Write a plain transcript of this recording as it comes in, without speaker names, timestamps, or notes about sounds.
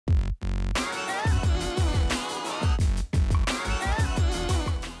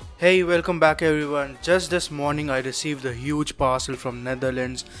Hey, welcome back everyone. Just this morning I received a huge parcel from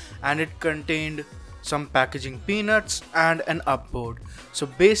Netherlands and it contained some packaging peanuts and an upboard. So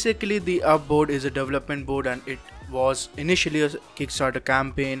basically the upboard is a development board and it was initially a Kickstarter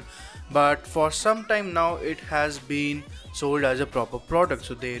campaign, but for some time now it has been sold as a proper product.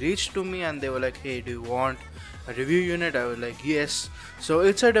 So they reached to me and they were like, hey, do you want a review unit? I was like, yes. So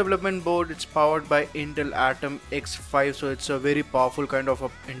it's a development board. It's powered by Intel Atom X5, so it's a very powerful kind of a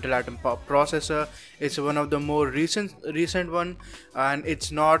Intel Atom processor. It's one of the more recent one, and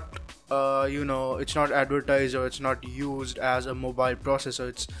it's not it's not advertised or it's not used as a mobile processor.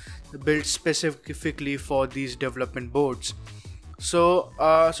 It's built specifically for these development boards. So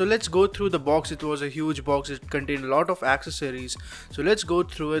let's go through the box. It was a huge box. It contained a lot of accessories. So let's go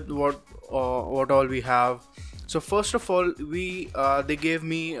through it. What all we have. So first of all, they gave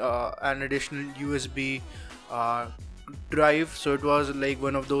me an additional USB drive. So it was like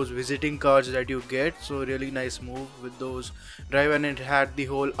one of those visiting cards that you get. So really nice move with those drive, and it had the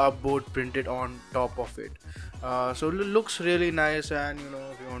whole upboard printed on top of it. So it looks really nice, and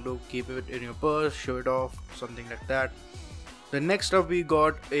if you want to keep it in your purse, show it off, something like that. The next up we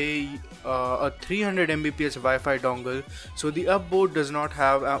got a 300 Mbps Wi-Fi dongle. So the upboard does not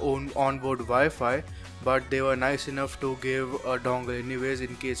have our own onboard Wi-Fi, but they were nice enough to give a dongle anyways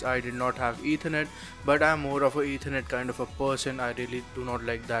in case I did not have Ethernet, but I'm more of a Ethernet kind of a person. I really do not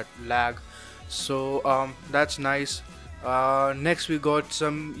like that lag, so that's nice. Next we got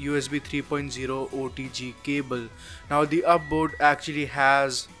some USB 3.0 Otg cable. Now the upboard actually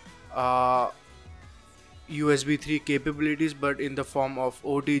has USB 3 capabilities, but in the form of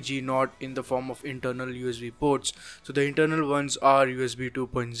OTG, not in the form of internal USB ports. So the internal ones are USB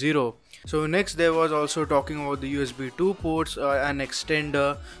 2.0. So next there was also talking about the USB 2 ports, an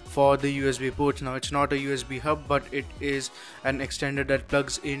extender for the USB ports. Now it's not a USB hub, but it is an extender that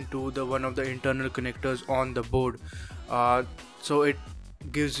plugs into the one of the internal connectors on the board. So it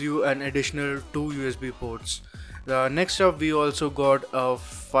gives you an additional 2 USB ports. Next up we also got a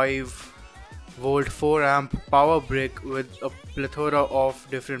 5V 4A power brick with a plethora of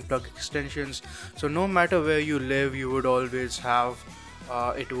different plug extensions. So no matter where you live, you would always have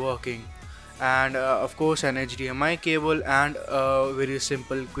it working. And of course an HDMI cable and a very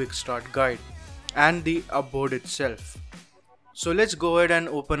simple quick start guide and the upboard itself. So let's go ahead and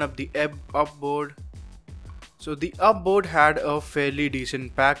open up the upboard. So the upboard had a fairly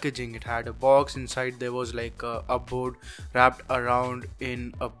decent packaging. It had a box inside. There was like a upboard wrapped around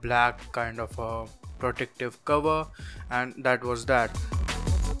in a black kind of a protective cover, and that was that.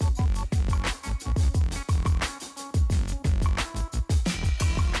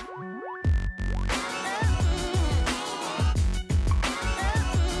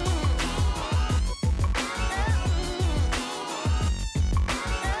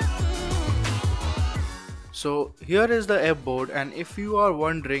 So here is the upboard, and if you are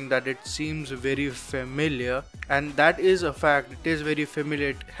wondering that it seems very familiar, and that is a fact, it is very familiar.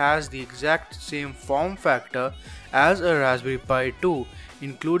 It has the exact same form factor as a Raspberry Pi 2,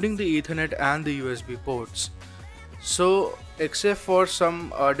 including the Ethernet and the USB ports. So except for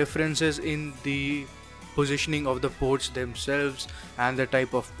some differences in the positioning of the ports themselves and the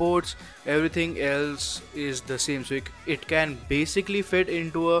type of ports, everything else is the same. So it can basically fit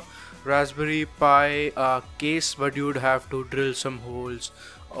into a Raspberry Pi case, but you would have to drill some holes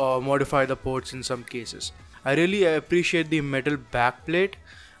or modify the ports in some cases. I really appreciate the metal backplate.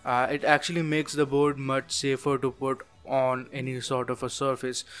 It actually makes the board much safer to put on any sort of a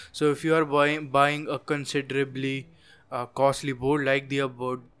surface. So if you are buying a considerably costly board like the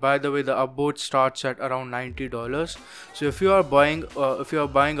upboard, by the way, the upboard starts at around $90. So if you are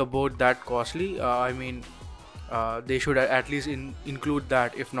buying a board that costly, they should at least include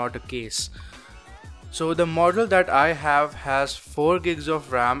that, if not a case. So the model that I have has 4 gigs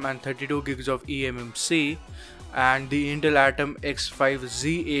of RAM and 32 gigs of eMMC, and the Intel Atom X5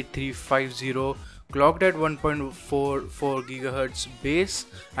 Z8350 clocked at 1.44 GHz base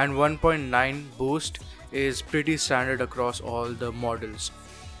and 1.9 boost is pretty standard across all the models.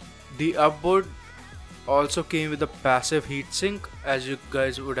 The upboard also came with a passive heatsink, as you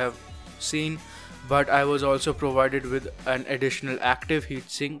guys would have seen, but I was also provided with an additional active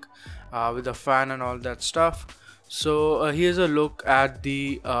heatsink with a fan and all that stuff. So here's a look at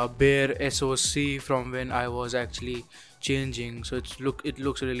the bare SoC from when I was actually changing. So it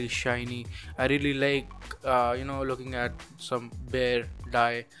looks really shiny. I really like looking at some bare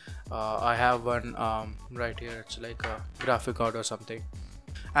die. I have one right here. It's like a graphic card or something.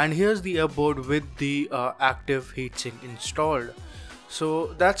 And here's the upboard with the active heatsink installed.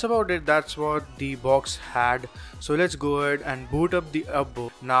 So that's about it. That's what the box had. So let's go ahead and boot up the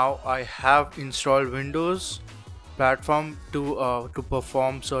upboard. Now I have installed Windows platform to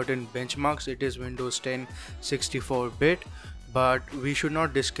perform certain benchmarks. It is Windows 10 64-bit, but we should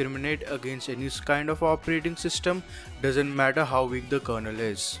not discriminate against any kind of operating system. Doesn't matter how weak the kernel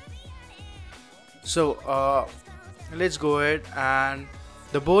is. So let's go ahead. And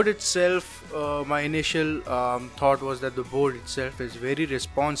the board itself, my initial thought was that the board itself is very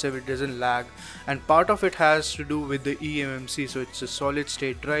responsive, it doesn't lag, and part of it has to do with the eMMC. So it's a solid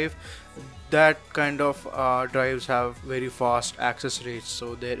state drive. That kind of drives have very fast access rates,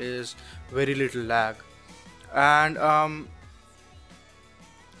 so there is very little lag. And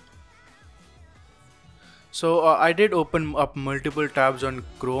I did open up multiple tabs on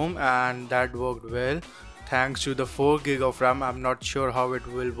Chrome, and that worked well thanks to the 4 GB of RAM. I'm not sure how it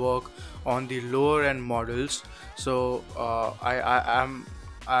will work on the lower end models, so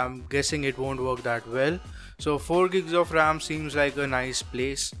I'm guessing it won't work that well. So 4 GB of RAM seems like a nice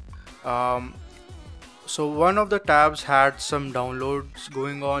place. So one of the tabs had some downloads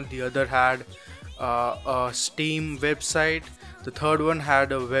going on, the other had a Steam website, the third one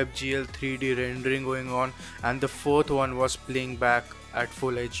had a WebGL 3D rendering going on, and the fourth one was playing back at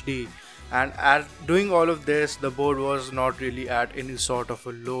full HD. And at doing all of this, the board was not really at any sort of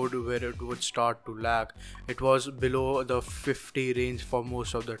a load where it would start to lag. It was below the 50 range for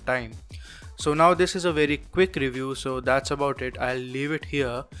most of the time. So now this is a very quick review, so that's about it. I'll leave it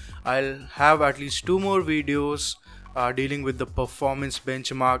here. I'll have at least 2 more videos dealing with the performance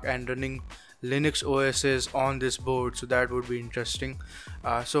benchmark and running Linux OSs on this board, so that would be interesting.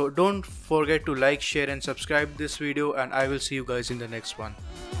 So don't forget to like, share and subscribe this video, and I will see you guys in the next one.